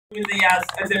With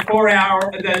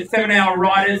the 7-hour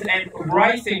riders and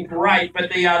racing great, but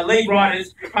the lead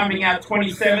riders pumping out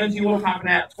 27s, you were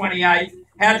pumping out 28.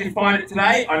 How did you find it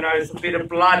today? I noticed a bit of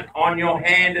blood on your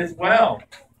hand as well.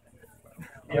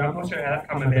 Yeah, I'm not sure how that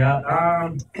came about.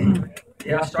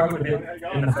 Yeah, I struggled a bit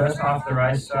in the first half of the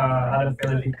race. I had a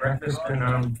fairly big breakfast and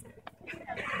I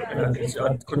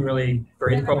couldn't really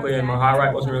breathe properly and my heart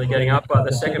rate wasn't really getting up. But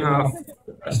the second half,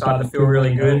 I started to feel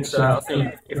really good. So I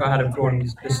think if I had gone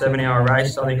the 7-hour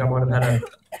race, I think I might have had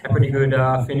a pretty good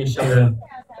finish of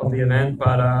the event.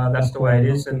 But that's the way it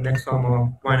is. And next time I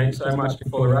won't eat so much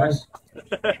before the race.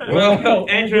 Well,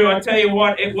 Andrew, I tell you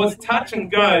what, it was touch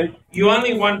and go. You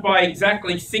only won by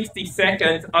exactly 60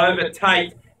 seconds over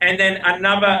Tate, and then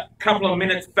another couple of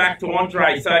minutes back to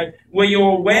Andre. So were you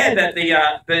aware that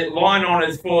the line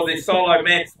honours for the solo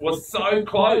Mets was so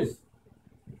close?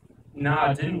 No,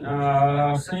 I didn't.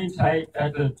 I seen Tate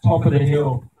at the top of the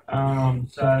hill.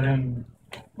 So then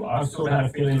I sort of had a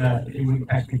feeling that he wouldn't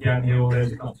catch me downhill.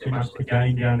 There's not too much to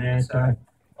gain down there. So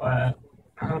I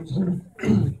sort of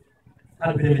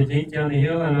had a bit of a dink down the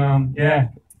hill and yeah,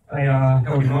 I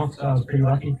held him off, so I was pretty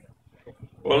lucky.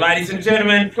 Well, ladies and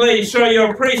gentlemen, please show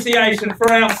your appreciation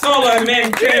for our solo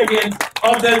men champions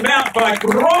of the Mountain Bike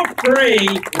Grand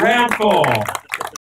Prix Round 4.